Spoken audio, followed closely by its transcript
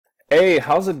Hey,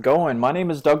 how's it going? My name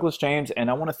is Douglas James, and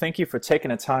I want to thank you for taking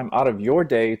the time out of your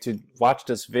day to watch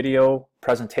this video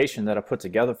presentation that I put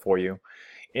together for you.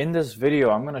 In this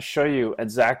video, I'm going to show you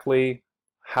exactly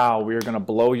how we're going to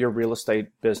blow your real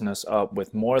estate business up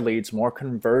with more leads, more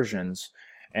conversions,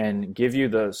 and give you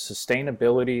the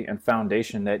sustainability and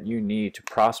foundation that you need to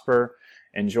prosper,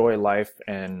 enjoy life,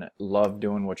 and love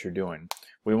doing what you're doing.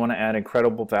 We want to add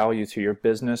incredible value to your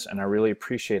business, and I really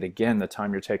appreciate, again, the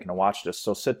time you're taking to watch this.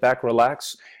 So sit back,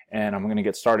 relax, and I'm going to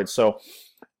get started. So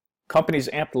company's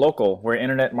Amped Local. We're an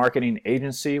internet marketing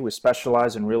agency. We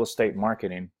specialize in real estate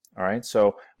marketing. All right, so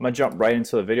I'm going to jump right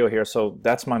into the video here. So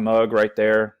that's my mug right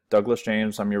there, Douglas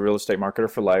James. I'm your real estate marketer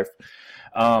for life.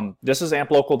 This is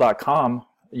amplocal.com.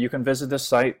 You can visit this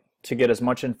site to get as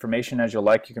much information as you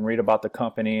like. You can read about the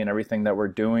company and everything that we're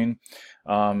doing.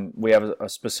 We have a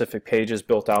specific pages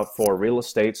built out for real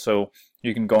estate, so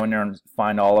you can go in there and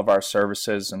find all of our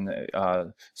services and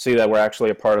see that we're actually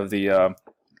a part of the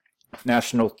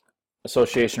National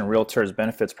Association of Realtors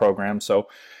Benefits Program. So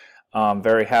I'm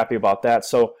very happy about that.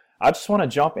 So I just want to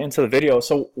jump into the video.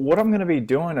 So what I'm going to be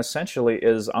doing essentially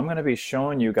is I'm going to be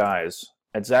showing you guys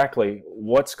exactly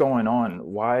what's going on,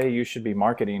 why you should be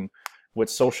marketing with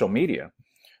social media,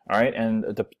 all right, and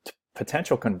the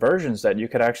potential conversions that you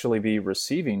could actually be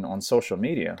receiving on social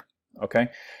media. Okay,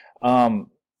 kind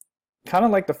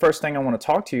of like the first thing I want to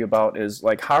talk to you about is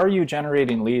like, how are you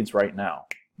generating leads right now?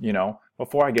 You know,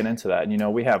 before I get into that, you know,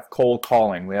 we have cold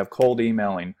calling, we have cold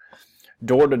emailing,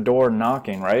 door-to-door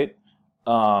knocking, right?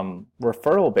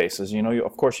 Referral bases. You know,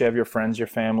 of course you have your friends, your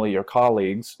family, your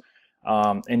colleagues,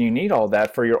 and you need all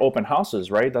that for your open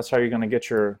houses, right? That's how you're going to get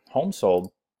your home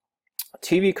sold.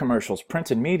 TV commercials,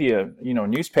 printed media, you know,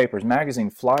 newspapers,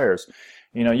 magazine, flyers.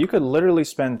 You know, you could literally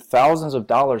spend thousands of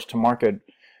dollars to market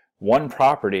one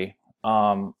property,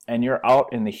 and you're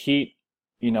out in the heat,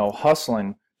 you know,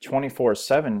 hustling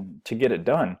 24/7 to get it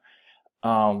done.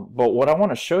 But what I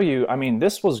want to show you, I mean,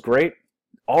 this was great.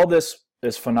 All this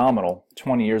is phenomenal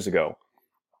 20 years ago.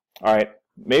 All right,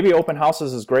 maybe open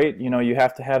houses is great. You know, you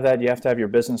have to have that. You have to have your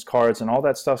business cards and all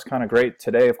that stuff's kind of great.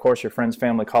 Today, of course, your friends,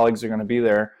 family, colleagues are going to be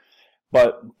there.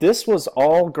 But this was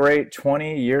all great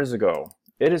 20 years ago.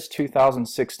 It is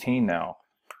 2016 now.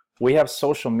 We have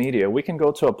social media. We can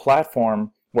go to a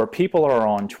platform where people are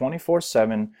on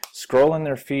 24/7, scrolling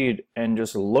their feed and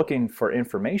just looking for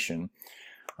information.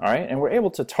 All right, and we're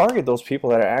able to target those people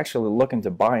that are actually looking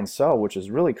to buy and sell, which is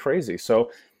really crazy.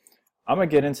 So I'm going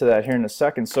to get into that here in a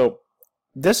second. So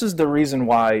this is the reason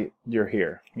why you're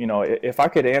here. You know, if I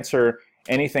could answer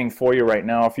anything for you right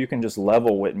now, if you can just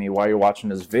level with me while you're watching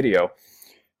this video,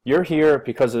 you're here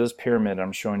because of this pyramid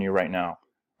I'm showing you right now.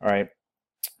 All right,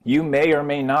 you may or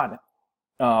may not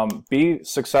be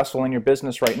successful in your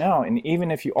business right now, and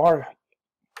even if you are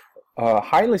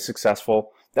highly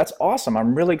successful, that's awesome.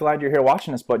 I'm really glad you're here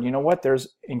watching this. But you know what? There's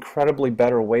incredibly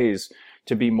better ways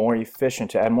to be more efficient,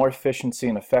 to add more efficiency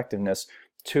and effectiveness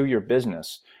to your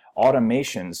business.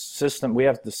 Automations, we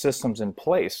have the systems in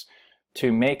place to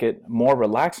make it more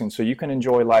relaxing so you can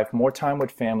enjoy life, more time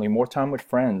with family, more time with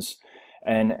friends,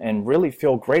 and really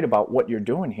feel great about what you're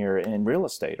doing here in real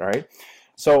estate, all right?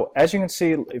 So as you can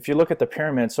see, if you look at the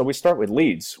pyramid, so we start with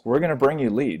leads. We're going to bring you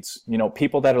leads, you know,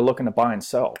 people that are looking to buy and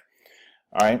sell,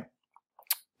 all right?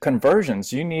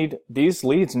 Conversions, these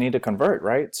leads need to convert,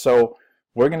 right? So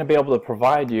we're going to be able to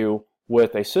provide you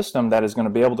with a system that is going to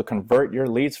be able to convert your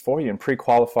leads for you and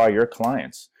pre-qualify your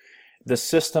clients. The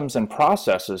systems and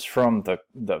processes, from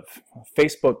the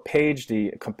Facebook page,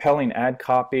 the compelling ad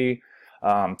copy,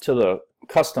 to the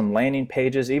custom landing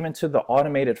pages, even to the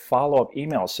automated follow-up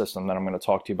email system that I'm going to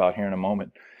talk to you about here in a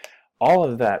moment. All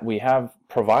of that we have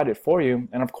provided for you.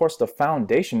 And of course, the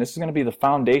foundation, this is going to be the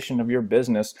foundation of your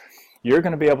business. You're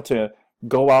going to be able to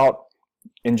go out,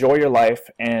 enjoy your life,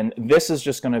 and this is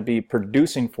just going to be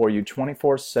producing for you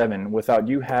 24/7 without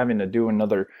you having to do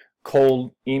another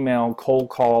cold email, cold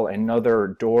call,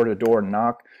 another door-to-door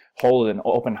knock, hold an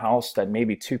open house that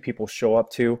maybe 2 people show up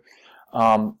to.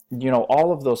 You know,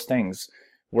 all of those things.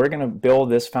 We're going to build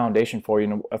this foundation for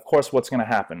you. And of course, what's going to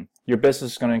happen? Your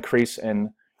business is going to increase and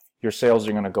your sales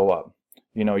are going to go up.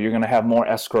 You know, you're going to have more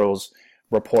escrows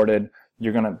reported.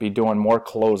 You're going to be doing more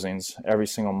closings every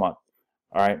single month.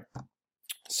 All right.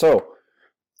 So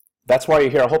that's why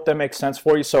you're here. I hope that makes sense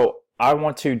for you. So I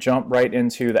want to jump right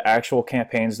into the actual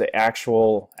campaigns, the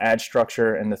actual ad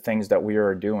structure, and the things that we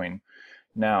are doing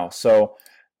now. So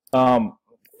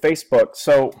Facebook.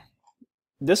 So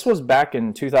this was back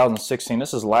in 2016.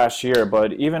 This is last year,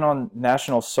 but even on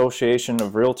National Association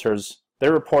of Realtors,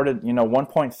 they reported, you know,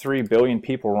 1.3 billion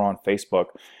people were on Facebook.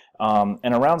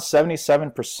 And around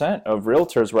 77% of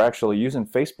realtors were actually using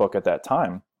Facebook at that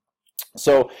time.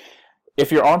 So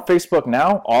if you're on Facebook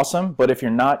now, awesome. But if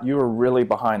you're not, you are really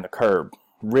behind the curve,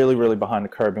 really behind the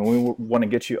curve. And we want to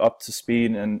get you up to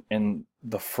speed in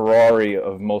the Ferrari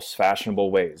of most fashionable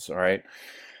ways, all right?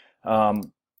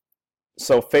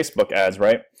 So Facebook ads,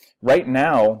 right? Right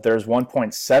now, there's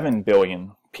 1.7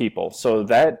 billion people. So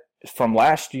that from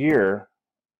last year,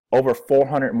 over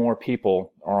 400 more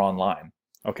people are online.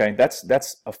 Okay, that's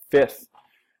a fifth.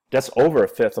 That's over a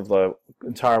fifth of the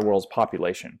entire world's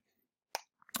population.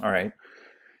 All right.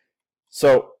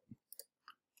 So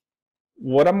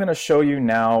what I'm going to show you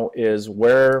now is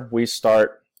where we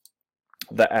start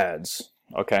the ads.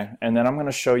 Okay, and then I'm going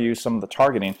to show you some of the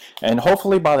targeting, and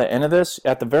hopefully by the end of this,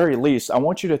 at the very least, I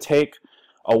want you to take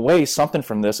away something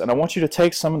from this, and I want you to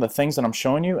take some of the things that I'm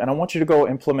showing you, and I want you to go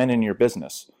implement in your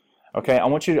business. Okay, I'm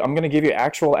going to give you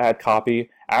actual ad copy,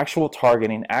 actual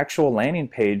targeting, actual landing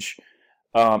page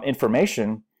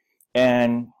information,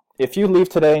 and if you leave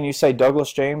today and you say,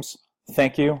 Douglas James,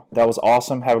 thank you, that was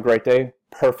awesome, have a great day,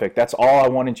 perfect, that's all I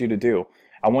wanted you to do.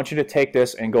 I want you to take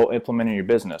this and go implement in your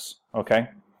business. Okay.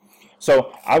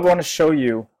 So I want to show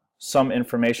you some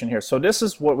information here. So this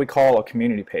is what we call a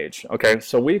community page. Okay,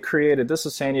 so we created, this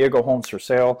is San Diego Homes for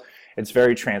Sale. It's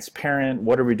very transparent.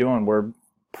 What are we doing? We're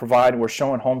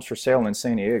showing homes for sale in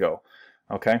San Diego.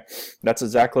 Okay, that's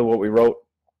exactly what we wrote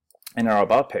in our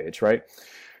about page, right?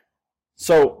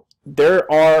 So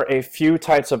there are a few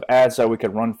types of ads that we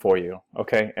could run for you.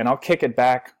 Okay, and I'll kick it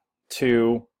back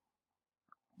to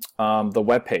the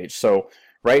web page. So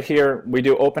right here we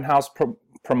do open house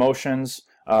promotions,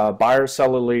 buyer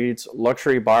seller leads,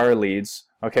 luxury buyer leads.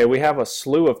 Okay, we have a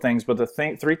slew of things, but the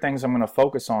three things I'm going to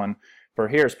focus on for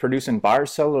here is producing buyer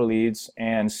seller leads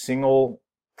and single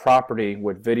property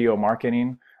with video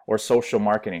marketing or social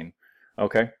marketing.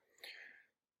 Okay,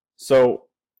 so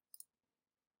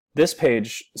this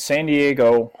page, San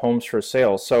Diego Homes for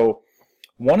Sale. So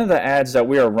one of the ads that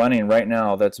we are running right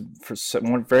now that's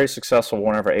very successful,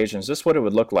 one of our agents, this is what it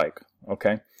would look like.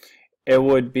 Okay, it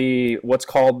would be what's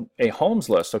called a homes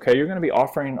list. Okay, you're going to be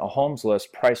offering a homes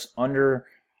list priced under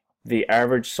the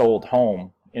average sold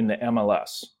home in the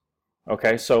MLS.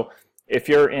 Okay, so if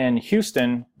you're in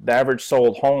Houston, the average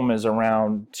sold home is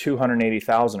around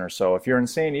 280,000 or so. If you're in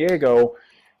San Diego,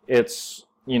 it's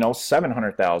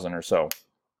 700,000 or so.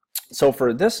 So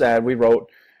for this ad, we wrote,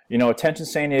 attention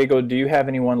San Diego, do you have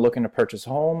anyone looking to purchase a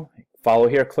home? Follow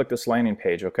here, click this landing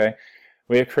page. Okay.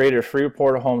 We have created a free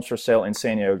report of homes for sale in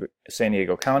San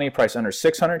Diego County, priced under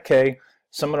 $600K.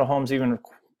 Some of the homes even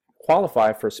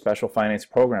qualify for special finance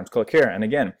programs. Click here. And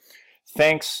again,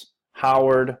 thanks,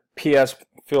 Howard. P.S.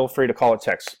 Feel free to call or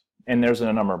text. And there's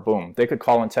a number. Boom. They could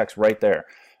call and text right there.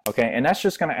 Okay, and that's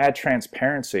just going to add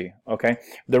transparency. Okay,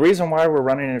 the reason why we're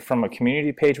running it from a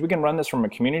community page, we can run this from a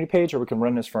community page or we can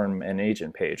run this from an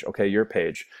agent page. Okay, your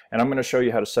page. And I'm going to show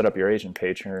you how to set up your agent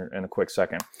page here in a quick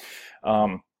second.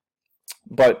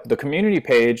 But the community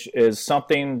page is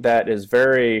something that is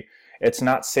it's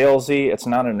not salesy, it's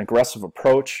not an aggressive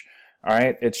approach, all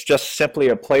right? It's just simply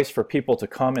a place for people to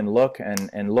come and look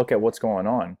look at what's going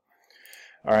on,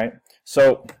 all right?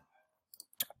 So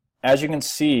as you can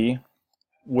see,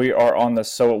 we're on the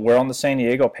San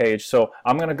Diego page. So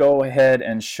I'm going to go ahead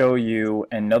and show you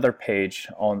another page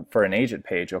for an agent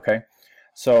page, okay?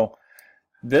 So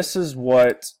this is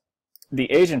what the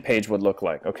agent page would look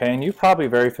like, okay? And you're probably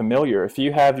very familiar. If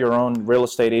you have your own real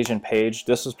estate agent page,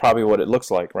 this is probably what it looks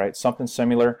like, right? Something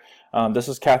similar. This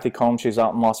is Kathy Combs. She's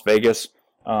out in Las Vegas.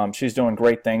 She's doing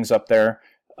great things up there.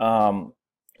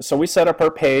 So we set up her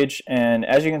page, and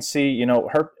as you can see,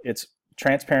 it's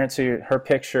transparency, her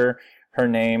picture, her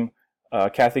name,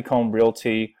 Kathy Combs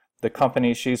Realty, the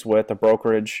company she's with, the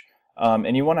brokerage.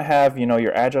 And you want to have,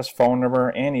 your address, phone number,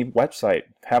 and website.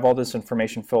 Have all this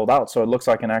information filled out so it looks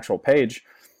like an actual page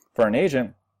for an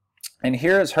agent. And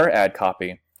here is her ad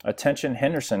copy. Attention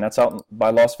Henderson, that's out by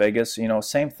Las Vegas.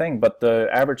 Same thing, but the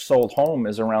average sold home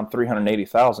is around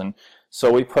 380,000.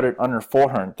 So we put it under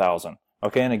 400,000.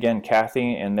 Okay, and again,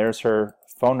 Kathy, and there's her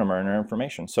phone number and her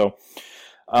information. So,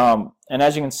 and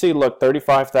as you can see, look,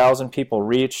 35,000 people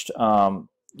reached. All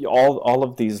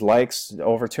of these likes,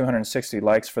 over 260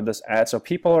 likes for this ad. So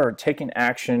people are taking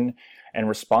action and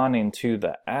responding to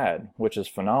the ad, which is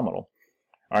phenomenal.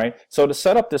 All right. So to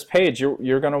set up this page,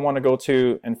 you're going to want to go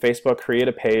to, in Facebook, create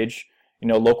a page,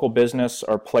 local business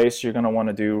or place. You're going to want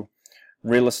to do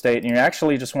real estate, and you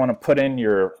actually just want to put in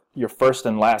your first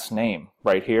and last name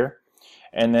right here.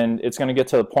 And then it's going to get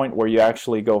to the point where you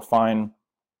actually go find,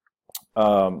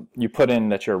 you put in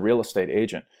that you're a real estate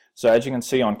agent. So as you can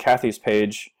see on Kathy's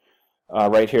page,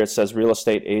 right here it says real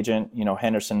estate agent,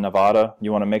 Henderson, Nevada.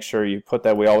 You want to make sure you put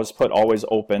that. We always put always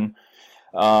open.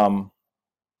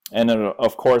 And then,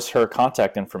 of course, her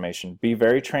contact information. Be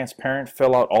very transparent,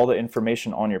 fill out all the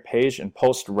information on your page, and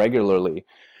post regularly.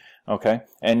 Okay,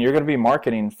 and you're going to be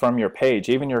marketing from your page.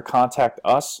 Even your contact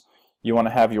us, you want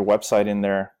to have your website in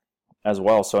there as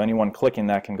well, so anyone clicking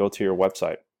that can go to your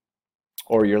website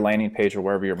or your landing page or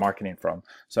wherever you're marketing from.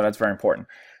 So that's very important.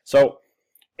 So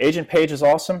agent page is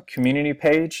awesome. Community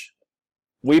page,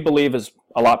 we believe, is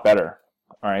a lot better.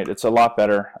 All right, it's a lot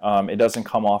better. It doesn't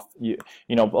come off, you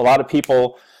know, a lot of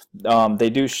people,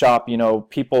 they do shop, you know,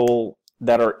 people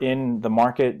that are in the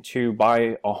market to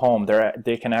buy a home,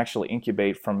 they can actually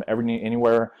incubate from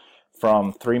anywhere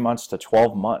from 3 months to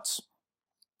 12 months.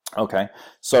 Okay,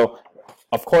 so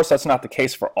of course that's not the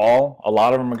case for all. A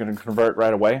lot of them are going to convert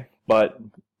right away, but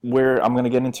I'm going to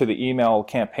get into the email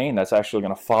campaign that's actually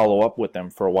going to follow up with them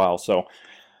for a while. So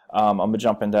I'm going to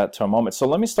jump into that to a moment. So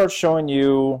let me start showing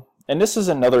you, and this is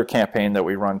another campaign that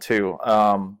we run too.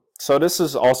 So this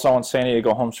is also on San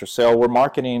Diego Homes for Sale. We're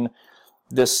marketing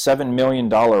this $7 million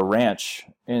ranch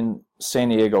in San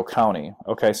Diego County.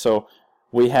 Okay, so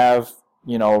we have,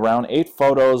 you know, around 8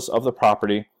 photos of the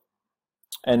property,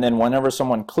 and then whenever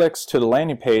someone clicks to the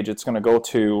landing page, it's going to go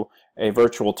to a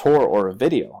virtual tour or a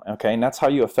video. Okay, and that's how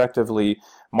you effectively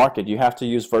market. You have to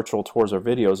use virtual tours or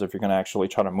videos if you're going to actually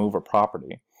try to move a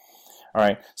property. All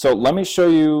right, so let me show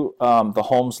you the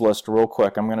homes list real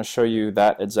quick. I'm going to show you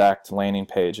that exact landing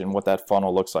page and what that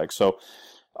funnel looks like. So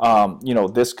you know,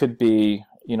 this could be,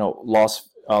 you know,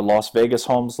 Las Vegas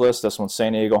homes list. This one's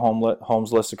San Diego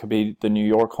homes list. It could be the New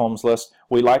York homes list.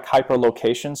 We like hyper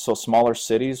locations, so smaller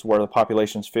cities where the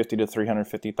population is 50 to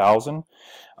 350,000.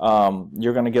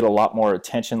 You're going to get a lot more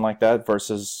attention like that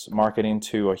versus marketing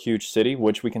to a huge city,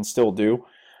 which we can still do,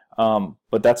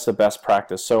 but that's the best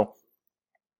practice. So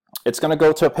it's going to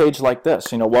go to a page like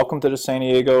this. You know, welcome to the San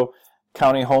Diego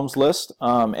County homes list.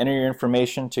 Enter your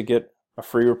information to get a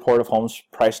free report of homes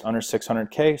priced under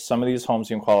 $600K. Some of these homes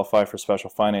you can qualify for special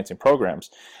financing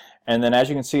programs. And then as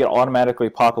you can see, it automatically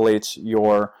populates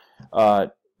your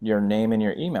name and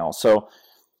your email. So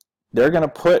they're going to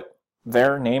put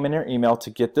their name and their email to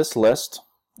get this list.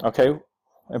 Okay,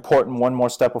 important, one more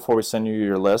step before we send you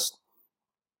your list.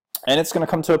 And it's going to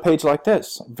come to a page like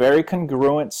this. Very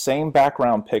congruent, same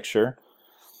background picture.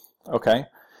 Okay.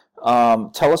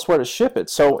 Tell us where to ship it.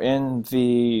 So in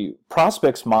the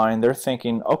prospect's mind, they're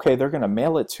thinking, okay, they're going to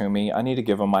mail it to me. I need to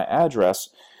give them my address.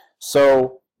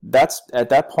 So that's at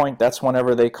that point, that's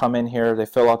whenever they come in here, they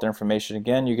fill out their information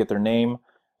again. You get their name,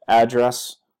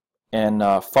 address, and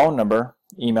phone number,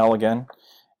 email again.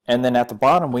 And then at the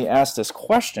bottom, we ask this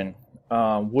question.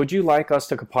 Would you like us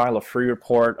to compile a free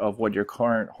report of what your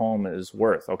current home is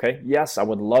worth? Okay, yes, I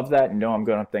would love that. No, I'm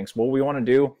going to think. What we want to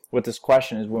do with this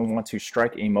question is we want to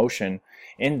strike emotion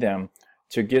in them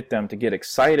to get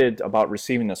excited about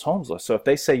receiving this homes list. So if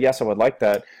they say, yes, I would like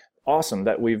that, awesome,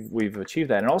 that we've achieved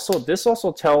that. And also, this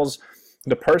also tells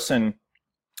the person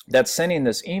that's sending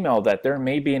this email that there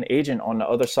may be an agent on the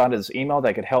other side of this email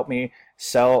that could help me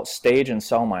stage and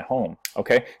sell my home.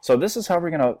 Okay, so this is how we're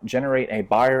going to generate a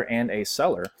buyer and a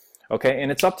seller. Okay,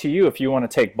 and it's up to you if you want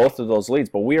to take both of those leads,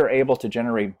 but we are able to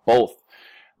generate both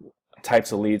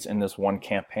types of leads in this one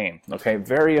campaign. Okay,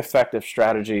 very effective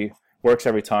strategy, works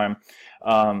every time.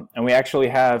 And we actually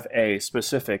have a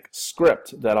specific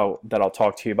script that I'll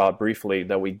talk to you about briefly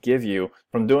that we give you.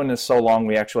 From doing this so long,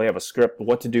 we actually have a script,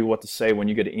 what to do, what to say when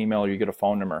you get an email or you get a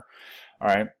phone number. All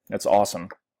right, that's awesome.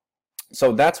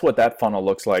 So that's what that funnel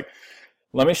looks like.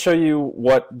 Let me show you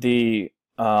what the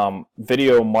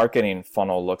video marketing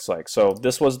funnel looks like. So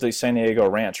this was the San Diego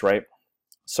ranch, right?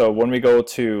 So when they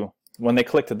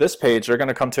click to this page, they're going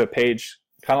to come to a page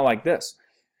kind of like this.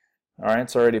 All right,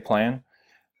 it's already playing.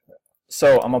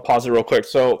 So I'm going to pause it real quick.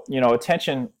 So, you know,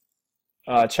 attention,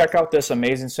 check out this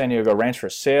amazing San Diego ranch for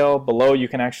sale. Below, you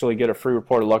can actually get a free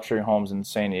report of luxury homes in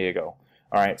San Diego.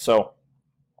 All right, so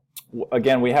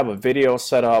again, we have a video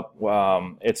set up.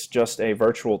 It's just a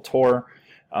virtual tour.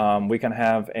 We can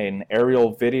have an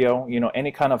aerial video, you know,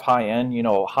 any kind of high-end, you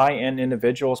know, high-end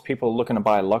individuals, people looking to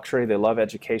buy luxury, they love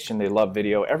education, they love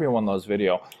video. Everyone loves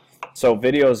video. So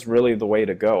video is really the way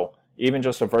to go. Even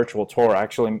just a virtual tour.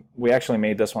 We actually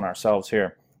made this one ourselves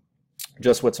here,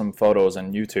 just with some photos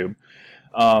and YouTube.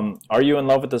 Are you in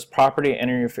love with this property?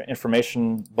 Enter your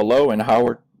information below, and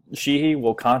Howard Sheehy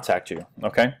will contact you.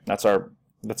 Okay, that's our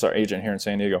agent here in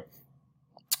San Diego.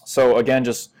 So again,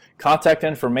 just contact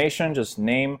information, just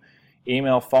name,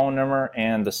 email, phone number,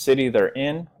 and the city they're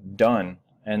in. Done,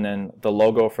 and then the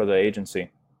logo for the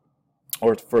agency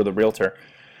or for the realtor.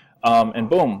 And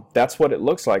boom, that's what it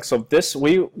looks like. So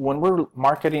when we're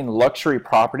marketing luxury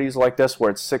properties like this,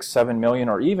 where it's 6, 7 million,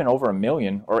 or even over a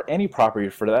million, or any property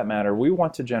for that matter, we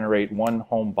want to generate one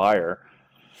home buyer.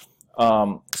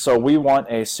 So we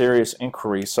want a serious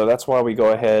inquiry. So that's why we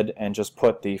go ahead and just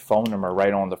put the phone number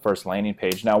right on the first landing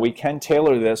page. Now we can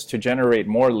tailor this to generate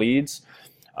more leads.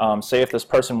 Say if this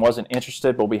person wasn't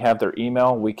interested, but we have their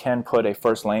email, we can put a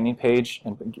first landing page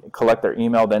and collect their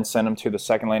email, then send them to the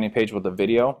second landing page with a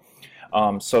video.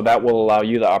 So that will allow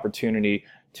you the opportunity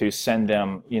to send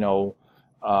them,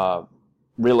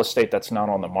 real estate that's not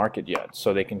on the market yet,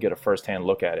 so they can get a first-hand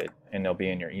look at it, and they'll be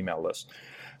in your email list.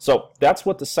 So that's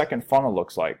what the second funnel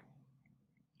looks like.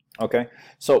 Okay,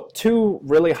 so two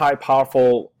really high,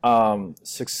 powerful,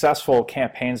 successful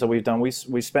campaigns that we've done. We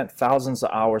spent thousands of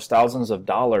hours, thousands of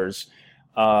dollars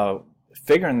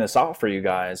figuring this out for you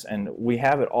guys, and we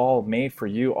have it all made for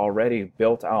you already,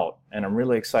 built out. And I'm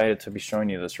really excited to be showing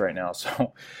you this right now.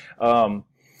 So,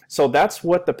 so that's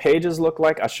what the pages look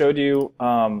like. I showed you,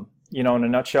 in a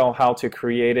nutshell, how to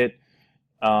create it.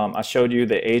 I showed you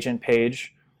the agent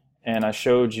page. And I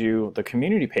showed you the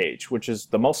community page, which is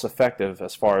the most effective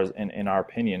as far as, in our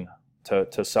opinion,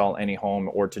 to sell any home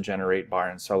or to generate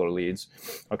buyer and seller leads.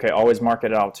 Okay, always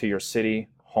market it out to your city,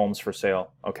 homes for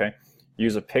sale. Okay,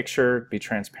 use a picture, be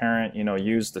transparent,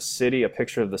 use the city, a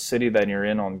picture of the city that you're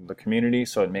in on the community,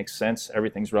 so it makes sense,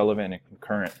 everything's relevant and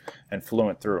concurrent and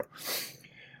fluent through.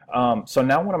 So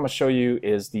now what I'm going to show you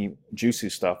is the juicy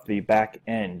stuff, the back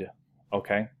end,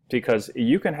 okay? Because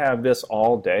you can have this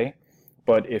all day,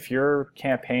 but if your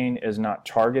campaign is not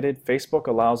targeted, Facebook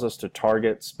allows us to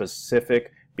target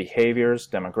specific behaviors,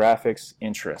 demographics,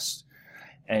 interests.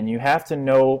 And you have to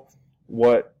know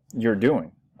what you're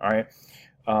doing, all right?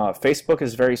 Facebook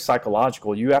is very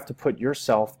psychological. You have to put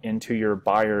yourself into your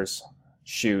buyer's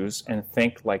shoes and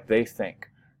think like they think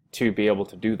to be able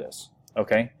to do this,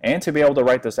 okay? And to be able to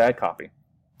write this ad copy.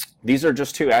 These are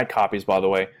just 2 ad copies, by the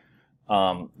way.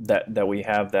 That we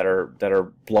have that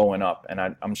are blowing up, and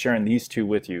I'm sharing these 2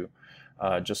 with you,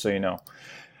 just so you know.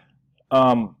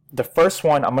 The first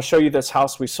one, I'm gonna show you this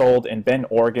house we sold in Bend,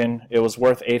 Oregon. It was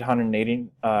worth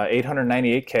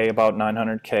 $898K, about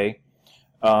 $900K,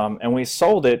 and we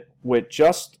sold it with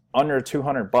just under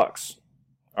 $200.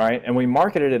 All right, and we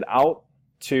marketed it out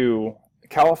to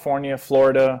California,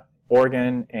 Florida,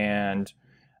 Oregon, and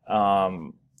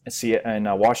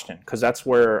Washington, because that's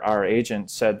where our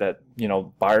agent said that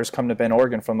buyers come to Bend,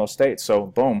 Oregon from those states. So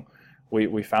boom,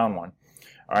 we found one.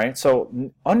 All right,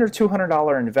 so under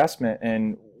 $200 investment,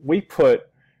 and we put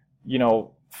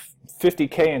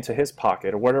 $50K into his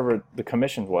pocket or whatever the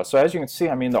commission was. So as you can see,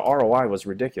 I mean, the ROI was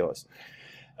ridiculous.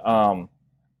 So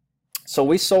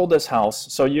we sold this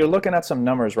house. So you're looking at some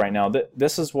numbers right now.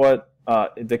 This is what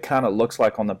it kind of looks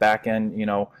like on the back end.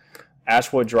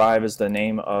 Ashwood Drive is the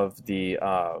name of the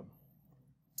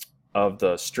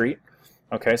street.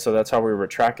 Okay, so that's how we were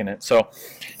tracking it. So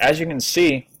as you can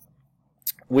see,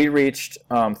 we reached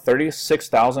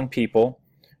 36,000 people,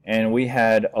 and we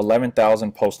had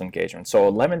 11,000 post engagement. So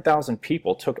 11,000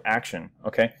 people took action.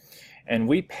 Okay, and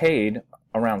we paid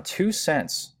around 2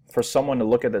 cents for someone to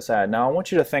look at this ad. Now I want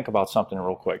you to think about something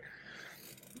real quick.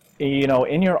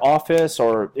 In your office,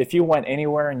 or if you went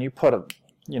anywhere and you put a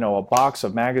box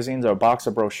of magazines or a box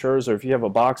of brochures, or if you have a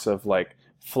box of like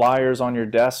flyers on your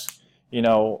desk,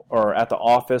 or at the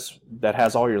office that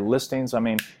has all your listings. I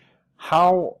mean,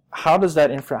 how does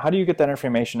that how do you get that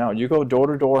information out? You go door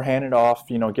to door, hand it off,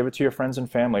 give it to your friends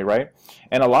and family, right?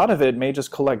 And a lot of it may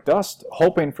just collect dust,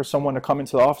 hoping for someone to come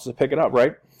into the office to pick it up,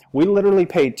 right? We literally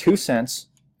paid 2 cents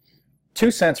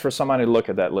for somebody to look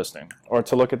at that listing or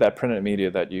to look at that printed media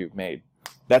that you made.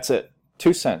 That's it.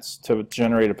 2 cents to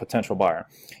generate a potential buyer,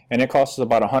 and it costs us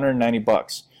about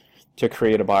 $190 to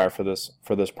create a buyer for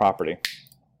this property.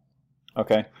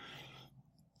 Okay,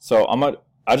 so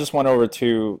I just went over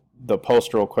to the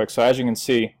post real quick. So as you can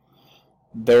see,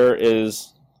 there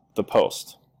is the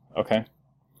post. Okay,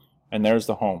 and there's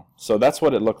the home. So that's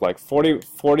what it looked like.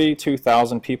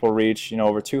 42,000 people reached.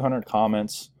 Over 200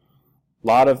 comments. A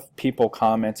lot of people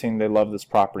commenting they love this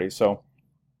property. So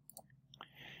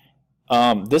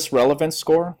this relevance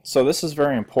score, so this is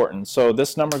very important. So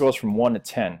this number goes from 1 to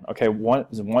 10. Okay,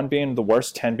 1 being the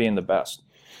worst, 10 being the best.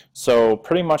 So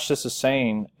pretty much this is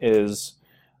saying is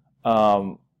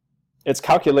it's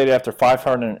calculated after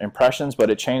 500 impressions, but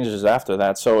it changes after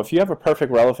that. So if you have a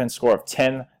perfect relevance score of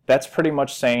 10, that's pretty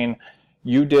much saying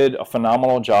you did a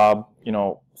phenomenal job.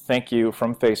 Thank you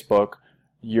from Facebook.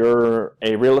 You're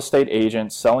a real estate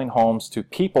agent selling homes to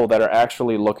people that are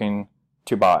actually looking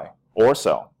to buy or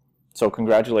sell. So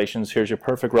congratulations, here's your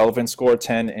perfect relevance score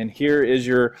 10, and here is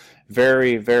your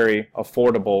very, very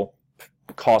affordable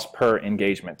cost per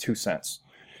engagement, 2 cents.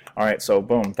 All right, so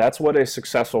boom, that's what a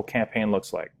successful campaign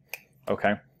looks like.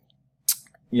 Okay,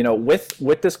 you know,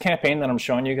 with this campaign that I'm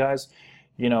showing you guys,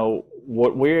 you know,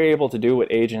 what we're able to do with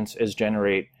agents is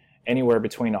generate anywhere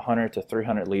between 100 to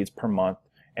 300 leads per month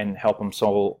and help them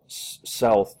sell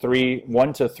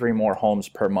 1 to 3 more homes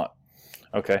per month.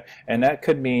 Okay, and that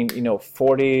could mean, you know,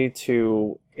 $40,000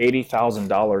 to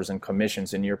 $80,000 in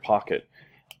commissions in your pocket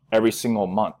every single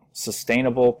month.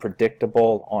 Sustainable,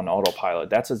 predictable, on autopilot.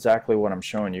 That's exactly what I'm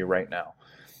showing you right now.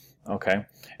 Okay,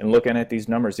 and looking at these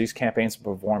numbers, these campaigns are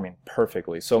performing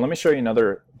perfectly. So let me show you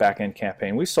another back-end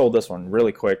campaign. We sold this one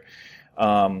really quick.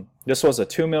 This was a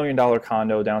 $2 million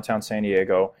condo downtown San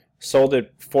Diego. Sold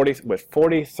it with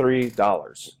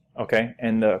 $43. Okay,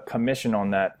 and the commission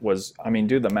on that was, I mean,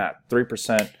 do the math,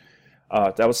 3%.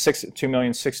 That was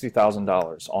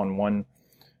 $2,060,000 on one.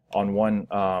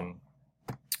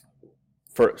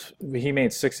 He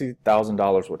made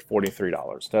 $60,000 with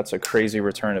 $43. That's a crazy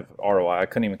return of ROI. I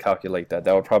couldn't even calculate that.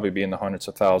 That would probably be in the hundreds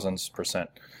of thousands percent.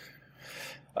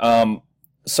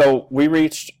 So we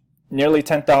reached nearly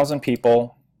 10,000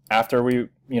 people after we,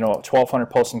 you know, 1,200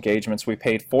 post engagements. We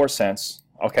paid 4 cents.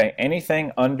 Okay,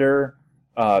 anything under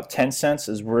 10 cents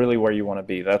is really where you want to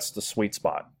be. That's the sweet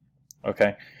spot.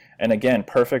 Okay, and again,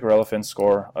 perfect relevance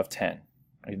score of 10.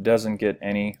 It doesn't get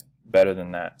any better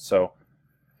than that. So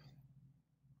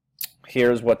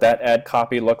here's what that ad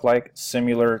copy looked like,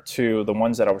 similar to the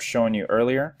ones that I was showing you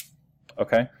earlier.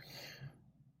 Okay,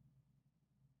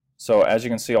 so as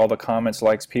you can see, all the comments,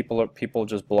 likes, people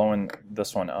just blowing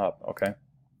this one up. Okay,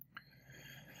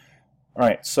 all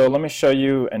right, so let me show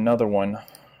you another one.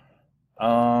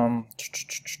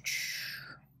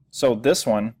 So this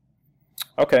one,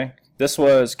 okay, this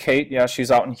was Kate. Yeah, she's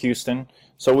out in Houston.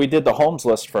 So we did the homes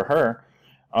list for her.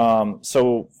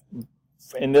 So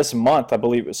in this month, I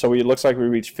believe, so it looks like we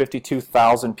reached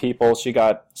 52,000 people. She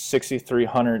got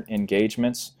 6,300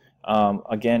 engagements.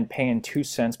 Again, paying 2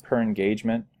 cents per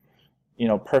engagement. You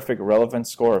know, perfect relevance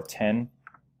score of 10.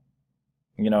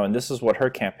 You know, and this is what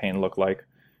her campaign looked like.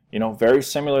 You know, very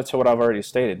similar to what I've already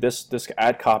stated. This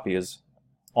ad copy is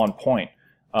on point.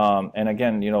 And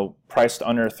again, you know, priced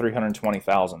under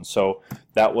 320,000. So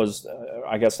that was,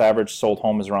 I guess, the average sold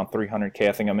home is around 300K.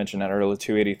 I think I mentioned that earlier,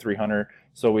 280, 300.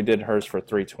 So we did hers for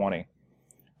 320.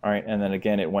 All right, and then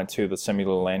again, it went to the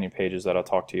similar landing pages that I'll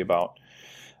talk to you about.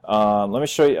 Let me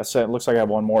show you. So it looks like I have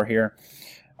one more here.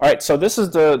 All right, so this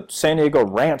is the San Diego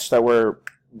ranch that we're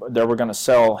going to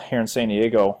sell here in San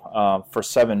Diego for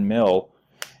 $7 million.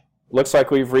 Looks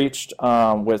like we've reached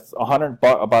with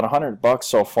about $100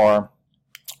 so far.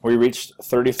 We reached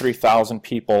 33,000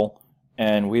 people,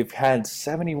 and we've had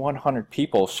 7,100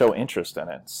 people show interest in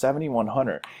it.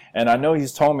 7,100, and I know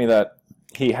he's told me that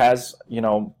he has, you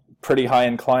know, pretty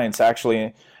high-end clients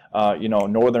actually, you know,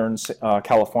 Northern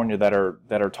California that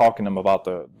are talking to him about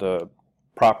the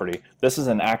property. This is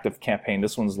an active campaign.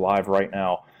 This one's live right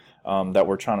now that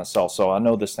we're trying to sell. So I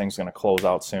know this thing's going to close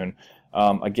out soon.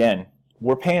 Again,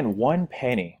 we're paying 1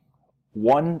 penny,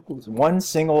 one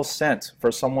single cent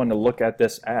for someone to look at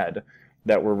this ad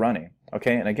that we're running.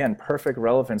 Okay, and again, perfect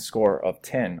relevance score of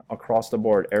 10 across the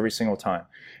board every single time.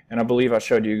 And I believe I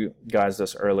showed you guys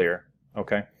this earlier.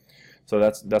 Okay, so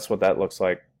that's what that looks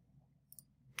like.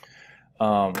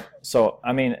 So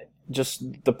I mean,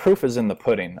 just the proof is in the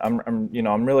pudding.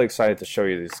 I'm really excited to show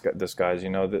you this guys. You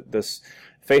know, this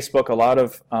Facebook, a lot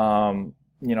of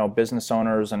you know, business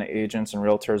owners and agents and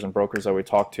realtors and brokers that we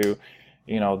talk to,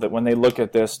 you know, that when they look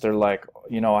at this, they're like,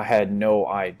 you know, I had no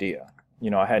idea.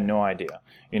 You know, I had no idea.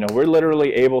 You know, we're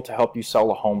literally able to help you sell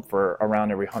a home for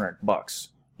around every $100.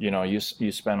 You know, you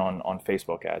spend on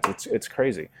Facebook ads. It's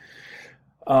crazy.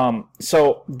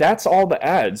 So that's all the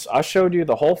ads. I showed you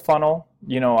the whole funnel.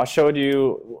 You know, I showed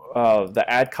you the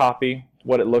ad copy,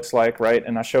 what it looks like, right?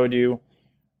 And I showed you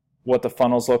what the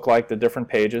funnels look like, the different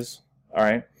pages. All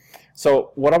right.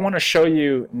 So what I want to show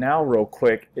you now real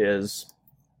quick is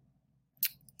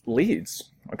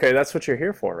leads. Okay, that's what you're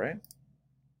here for, right?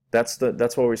 That's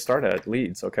where we start at,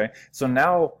 leads. Okay, so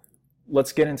now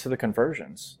let's get into the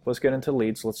conversions. Let's get into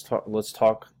leads. Let's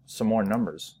talk some more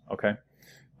numbers. Okay.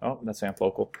 Oh, that's AMP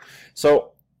Local.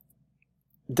 So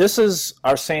this is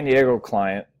our San Diego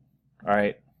client, all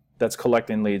right, that's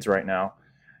collecting leads right now.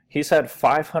 He's had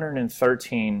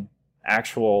 513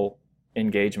 actual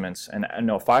engagements, and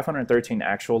no, 513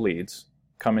 actual leads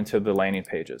come into the landing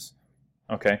pages.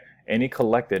 Okay, and he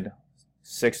collected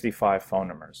 65 phone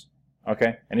numbers.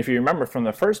 Okay, and if you remember from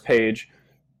the first page,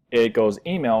 it goes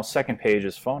email, second page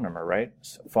is phone number, right?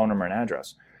 Phone number and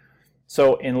address.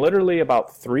 So in literally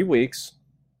about 3 weeks,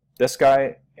 this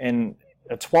guy, in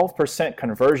a 12%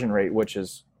 conversion rate, which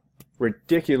is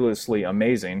ridiculously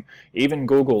amazing. Even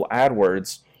Google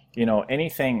AdWords,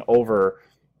 anything over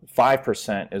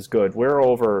 5% is good. We're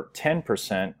over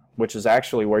 10%, which is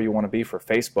actually where you want to be for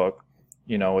Facebook.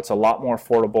 It's a lot more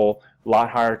affordable, a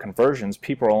lot higher conversions.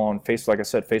 People are on Facebook, like I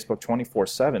said, Facebook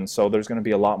 24/7, so there's going to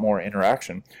be a lot more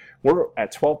interaction. We're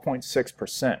at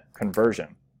 12.6%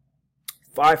 conversion,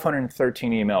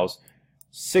 513 emails,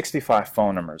 65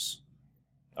 phone numbers.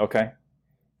 Okay,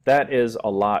 that is a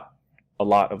lot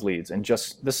of leads, and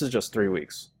this is just 3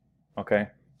 weeks. Okay,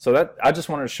 so that I just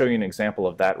wanted to show you an example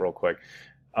of that real quick.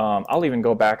 I'll even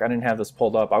go back. I didn't have this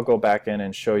pulled up. I'll go back in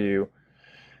and show you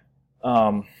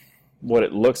what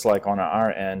it looks like on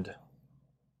our end.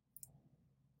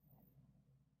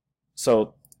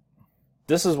 So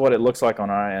this is what it looks like on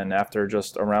our end after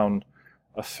just around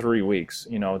 3 weeks.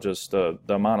 Just the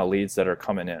amount of leads that are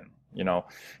coming in.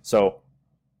 So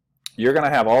you're going to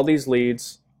have all these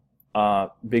leads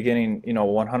beginning,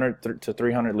 100 to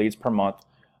 300 leads per month.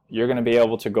 You're going to be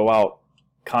able to go out,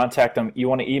 contact them. You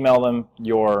want to email them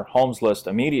your homes list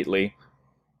immediately,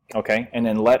 okay, and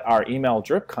then let our email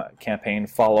drip campaign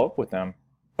follow up with them,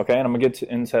 okay. And I'm going to get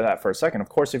into that for a second. Of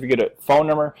course, if you get a phone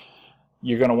number,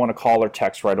 you're going to want to call or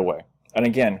text right away. And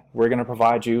again, we're going to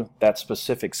provide you that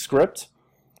specific script,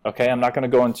 okay. I'm not going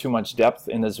to go into too much depth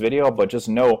in this video, but just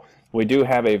know we do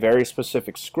have a very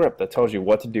specific script that tells you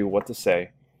what to do, what to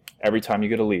say every time you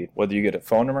get a lead, whether you get a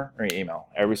phone number or email,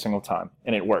 every single time.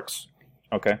 And it works,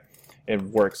 okay? It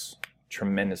works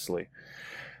tremendously.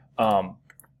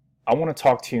 I want to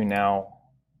talk to you now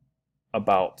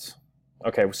about,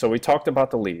 okay, so we talked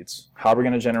about the leads, how we're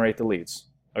going to generate the leads,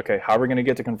 okay, how we're going to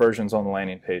get the conversions on the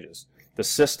landing pages, the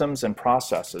systems and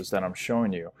processes that I'm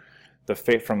showing you,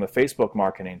 from the Facebook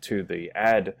marketing to the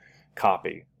ad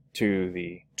copy, to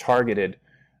the targeted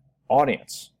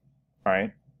audience, all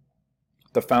right?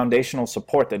 The foundational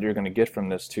support that you're going to get from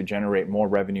this to generate more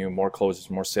revenue, more closes,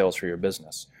 more sales for your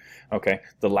business. Okay,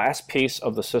 the last piece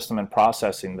of the system and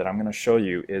processing that I'm going to show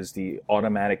you is the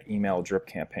automatic email drip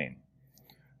campaign.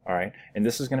 All right, and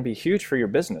this is going to be huge for your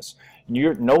business.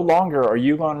 You're no longer are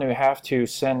you going to have to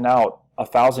send out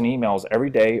 1,000 emails every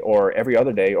day or every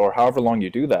other day or however long you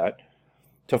do that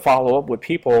to follow up with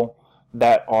people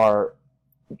that are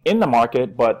in the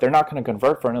market, but they're not going to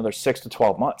convert for another 6 to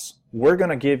 12 months. We're going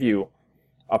to give you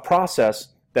a process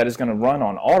that is going to run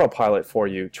on autopilot for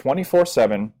you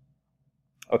 24/7,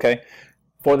 okay,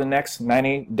 for the next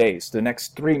 90 days, the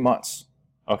next 3 months,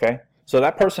 okay? So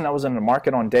that person that was in the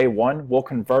market on day 1, we'll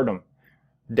convert them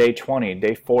day 20,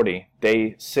 day 40,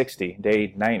 day 60,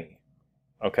 day 90,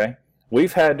 okay?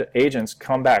 We've had agents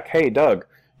come back, hey, Doug,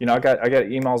 I got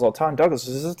emails all the time. Douglas,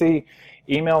 is this the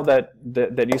email that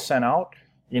you sent out?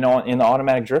 In the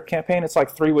automatic drip campaign? It's like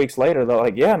 3 weeks later, they're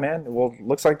like, yeah, man, well,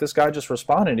 looks like this guy just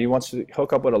responded. He wants to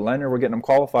hook up with a lender. We're getting him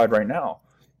qualified right now.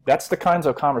 That's the kinds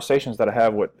of conversations that I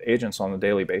have with agents on a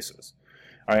daily basis.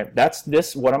 All right,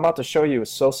 what I'm about to show you is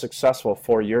so successful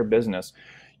for your business.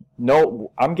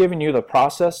 No, I'm giving you the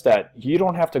process that you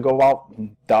don't have to go out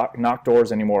and knock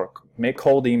doors anymore, make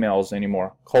cold emails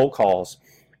anymore, cold calls,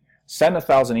 send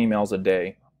 1,000 emails a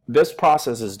day. This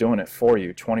process is doing it for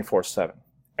you 24/7.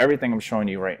 Everything I'm showing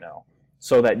you right now,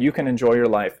 so that you can enjoy your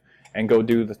life and go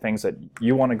do the things that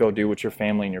you want to go do with your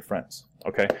family and your friends.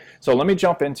 Okay, so let me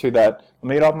jump into that. Let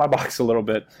me get off my box a little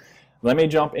bit. Let me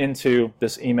jump into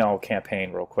this email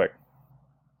campaign real quick.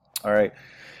 All right.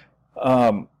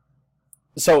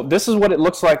 So this is what it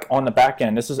looks like on the back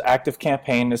end. This is Active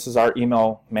Campaign. This is our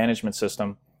email management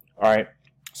system. All right.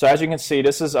 So as you can see,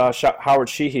 this is Howard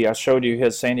Sheehy. I showed you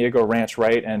his San Diego ranch,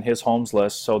 right, and his homes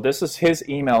list. So this is his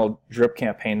email drip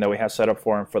campaign that we have set up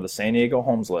for him for the San Diego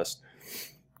homes list.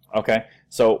 Okay,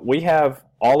 so we have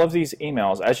all of these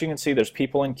emails. As you can see, there's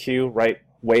people in queue, right,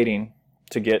 waiting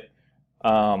to get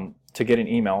an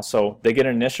email. So they get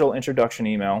an initial introduction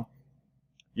email,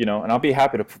 and I'll be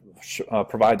happy to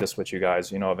provide this with you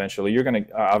guys. Eventually,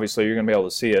 obviously you're gonna be able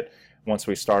to see it once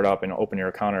we start up and open your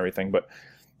account and everything, but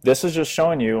this is just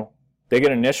showing you they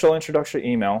get an initial introductory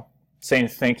email saying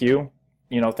thank you,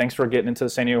 thanks for getting into the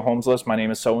San Diego homes list. My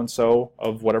name is so-and-so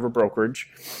of whatever brokerage.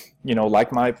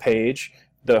 Like my page.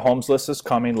 The homes list is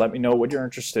coming. Let me know what you're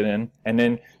interested in. And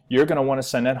then you're going to want to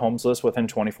send that homes list within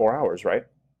 24 hours, right?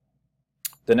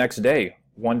 The next day,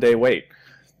 1 day wait.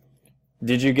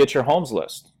 Did you get your homes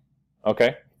list?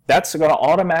 Okay. That's going to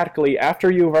automatically,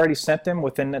 after you've already sent them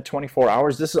within the 24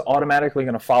 hours, this is automatically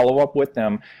going to follow up with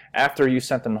them after you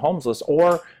sent them the homes list,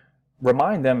 or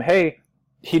remind them, hey,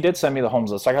 he did send me the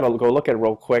homes list. I got to go look at it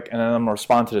real quick, and then I'm going to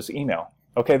respond to this email.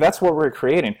 Okay, that's what we're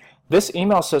creating. This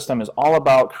email system is all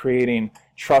about creating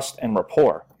trust and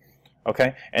rapport.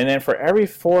 Okay, and then for every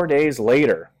 4 days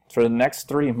later, for the next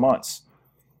 3 months,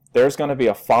 there's going to be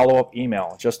a follow-up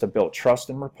email just to build trust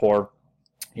and rapport.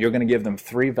 You're going to give them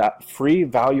free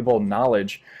valuable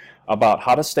knowledge about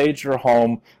how to stage their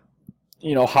home,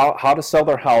 how to sell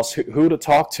their house, who to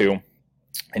talk to,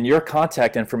 and your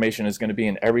contact information is going to be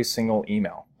in every single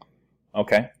email.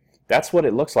 Okay, that's what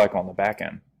it looks like on the back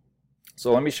end.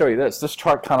 So let me show you this. This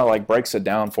chart kind of like breaks it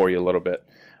down for you a little bit.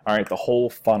 All right, the whole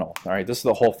funnel. All right, this is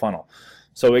the whole funnel.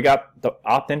 So we got the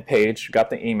opt-in page, got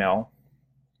the email.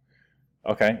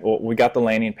 Okay, well, we got the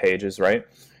landing pages, right?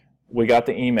 We got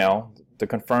the email to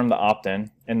confirm the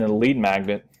opt-in, and the lead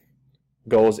magnet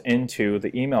goes into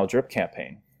the email drip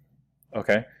campaign.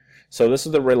 Okay, so this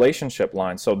is the relationship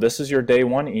line. So this is your day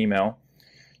 1 email,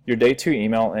 your day 2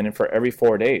 email, and then for every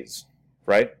 4 days,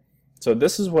 right? So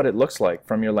this is what it looks like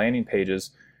from your landing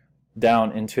pages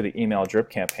down into the email drip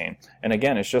campaign. And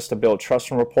again, it's just to build trust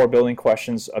and rapport building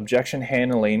questions, objection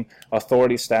handling,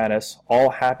 authority status, all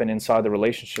happen inside the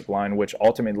relationship line, which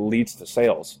ultimately leads to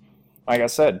sales. Like I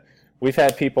said, we've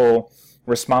had people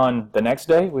respond the next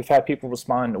day, we've had people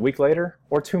respond a week later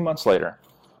or 2 months later.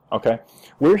 Okay,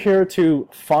 we're here to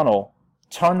funnel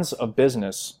tons of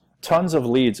business, tons of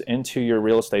leads into your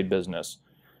real estate business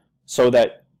so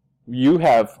that you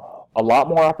have a lot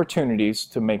more opportunities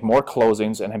to make more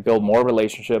closings and build more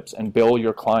relationships and build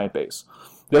your client base.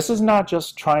 This is not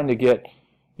just trying to get,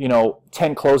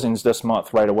 10 closings this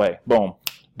month right away. Boom.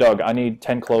 Doug, I need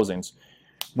 10 closings.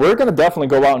 We're going to definitely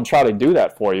go out and try to do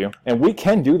that for you, and we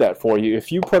can do that for you.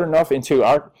 If you put enough into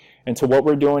what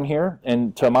we're doing here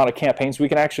and to amount of campaigns, we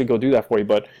can actually go do that for you.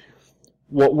 But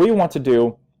what we want to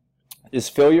do is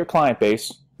fill your client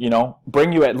base,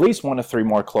 bring you at least 1 to 3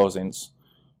 more closings,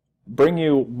 bring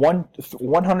you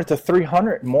 100 to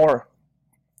 300 more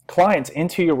clients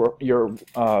into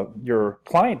your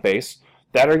client base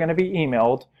that are going to be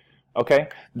emailed. Okay,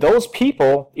 those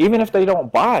people, even if they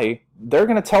don't buy, they're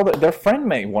going to tell that their friend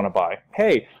may want to buy.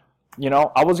 Hey,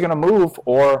 I was going to move,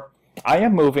 or I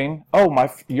am moving. Oh,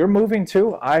 you're moving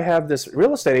too? I have this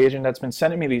real estate agent that's been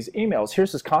sending me these emails.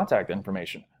 Here's his contact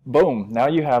information. Boom, now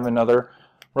you have another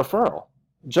referral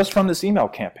just from this email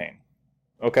campaign.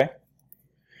 Okay,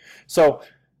 so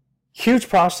huge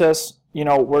process.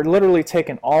 We're literally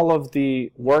taking all of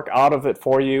the work out of it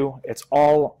for you. It's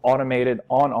all automated,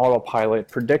 on autopilot,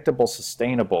 predictable,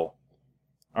 sustainable.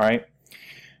 All right.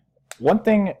 One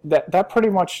thing that pretty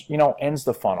much ends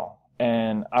the funnel,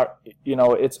 and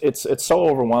it's so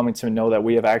overwhelming to know that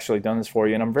we have actually done this for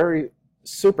you, and I'm very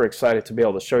super excited to be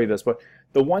able to show you this. But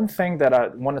the one thing that I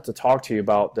wanted to talk to you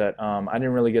about that I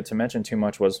didn't really get to mention too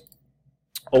much was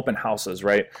open houses,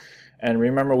 right? And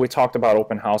remember, we talked about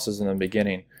open houses in the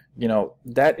beginning.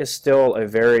 That is still a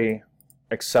very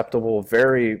acceptable,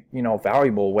 very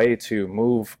valuable way to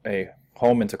move a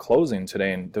home into closing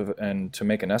today and to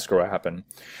make an escrow happen.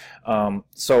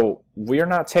 So we are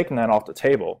not taking that off the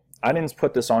table. I didn't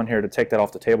put this on here to take that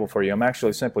off the table for you. I'm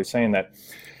actually simply saying that,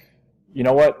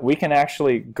 we can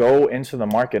actually go into the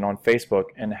market on Facebook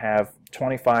and have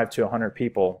 25 to 100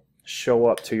 people show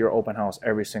up to your open house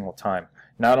every single time.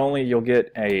 Not only you'll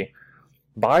get a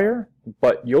buyer,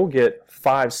 but you'll get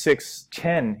 5, 6,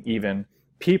 10 even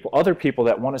other people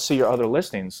that want to see your other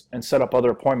listings and set up other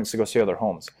appointments to go see other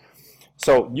homes.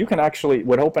 So you can actually,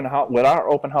 with our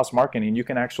open house marketing, you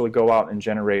can actually go out and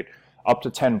generate up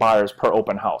to 10 buyers per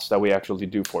open house that we actually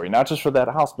do for you, not just for that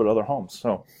house, but other homes.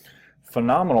 So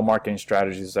phenomenal marketing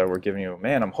strategies that we're giving you.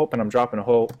 Man, I'm hoping I'm dropping a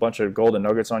whole bunch of golden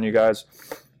nuggets on you guys.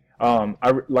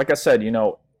 Like I said,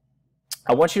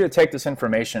 I want you to take this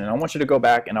information and I want you to go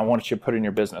back and I want you to put it in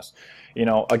your business.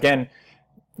 Again,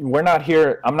 I'm not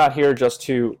here just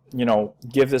to,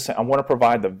 give this. I want to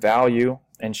provide the value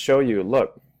and show you,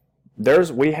 look,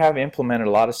 we have implemented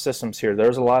a lot of systems here.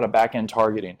 There's a lot of back-end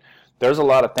targeting. There's a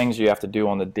lot of things you have to do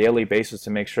on the daily basis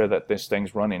to make sure that this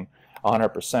thing's running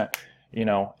 100%,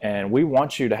 and we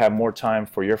want you to have more time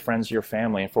for your friends, your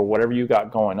family, and for whatever you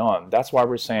got going on. That's why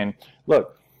we're saying,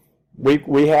 look,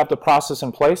 we have the process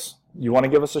in place. You want to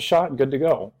give us a shot? Good to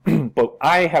go. But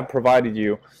I have provided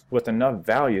you with enough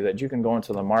value that you can go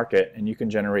into the market and you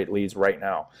can generate leads right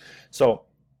now. So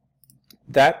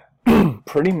that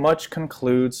pretty much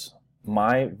concludes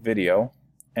my video,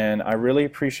 and I really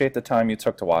appreciate the time you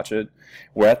took to watch it.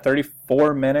 We're at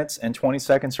 34 minutes and 20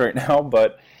 seconds right now,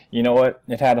 but you know what?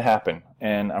 It had to happen,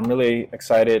 and I'm really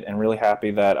excited and really happy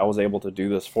that I was able to do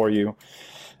this for you.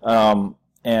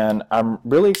 And I'm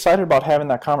really excited about having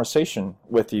that conversation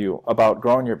with you about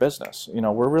growing your business.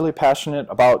 We're really passionate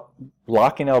about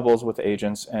locking elbows with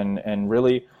agents and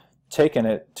really taking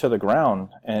it to the ground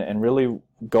and really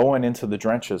going into the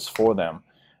trenches for them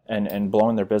and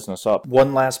blowing their business up.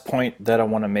 One last point that I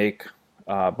want to make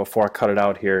before I cut it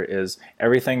out here is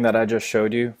everything that I just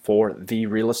showed you for the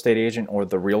real estate agent or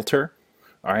the realtor,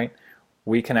 all right,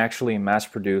 we can actually mass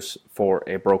produce for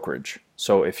a brokerage.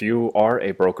 So if you are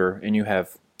a broker and you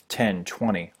have 10,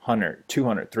 20, 100,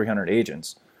 200, 300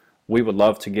 agents, we would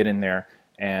love to get in there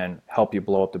and help you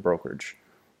blow up the brokerage.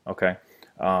 Okay,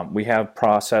 we have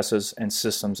processes and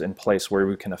systems in place where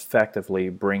we can effectively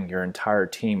bring your entire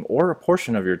team or a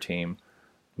portion of your team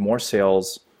more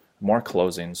sales, more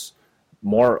closings,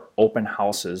 more open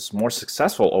houses, more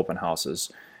successful open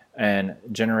houses, and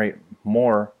generate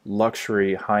more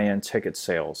luxury high-end ticket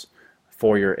sales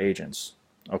for your agents.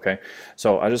 Okay,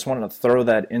 so I just wanted to throw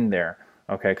that in there,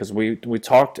 okay, because we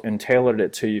talked and tailored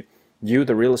it to you,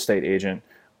 the real estate agent,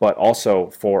 but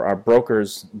also for our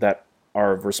brokers that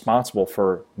are responsible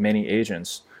for many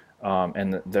agents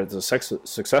and the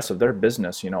success of their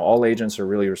business. You know, all agents are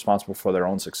really responsible for their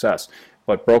own success,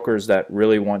 but brokers that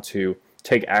really want to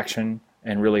take action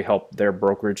and really help their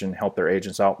brokerage and help their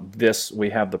agents out,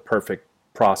 we have the perfect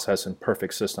process and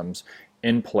perfect systems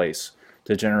in place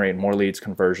to generate more leads,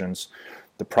 conversions,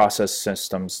 the process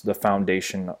systems, the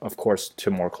foundation, of course, to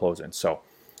more closings. So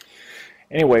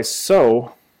anyway,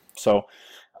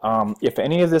 if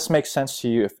any of this makes sense to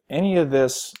you, if any of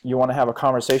this you want to have a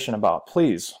conversation about,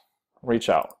 please reach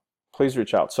out. Please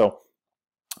reach out. So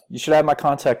you should have my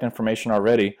contact information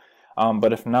already,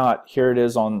 but if not, here it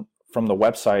is from the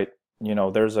website. You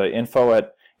know, there's a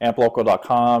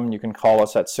info@amplocal.com. You can call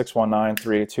us at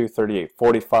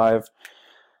 619-382-3845.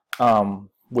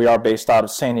 We are based out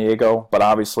of San Diego, but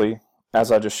obviously,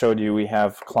 as I just showed you, we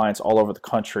have clients all over the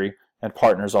country and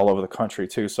partners all over the country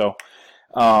too. So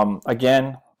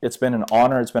again, it's been an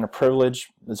honor, it's been a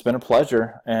privilege, it's been a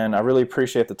pleasure, and I really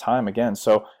appreciate the time again.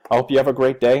 So I hope you have a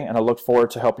great day, and I look forward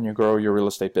to helping you grow your real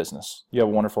estate business. You have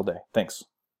a wonderful day. Thanks.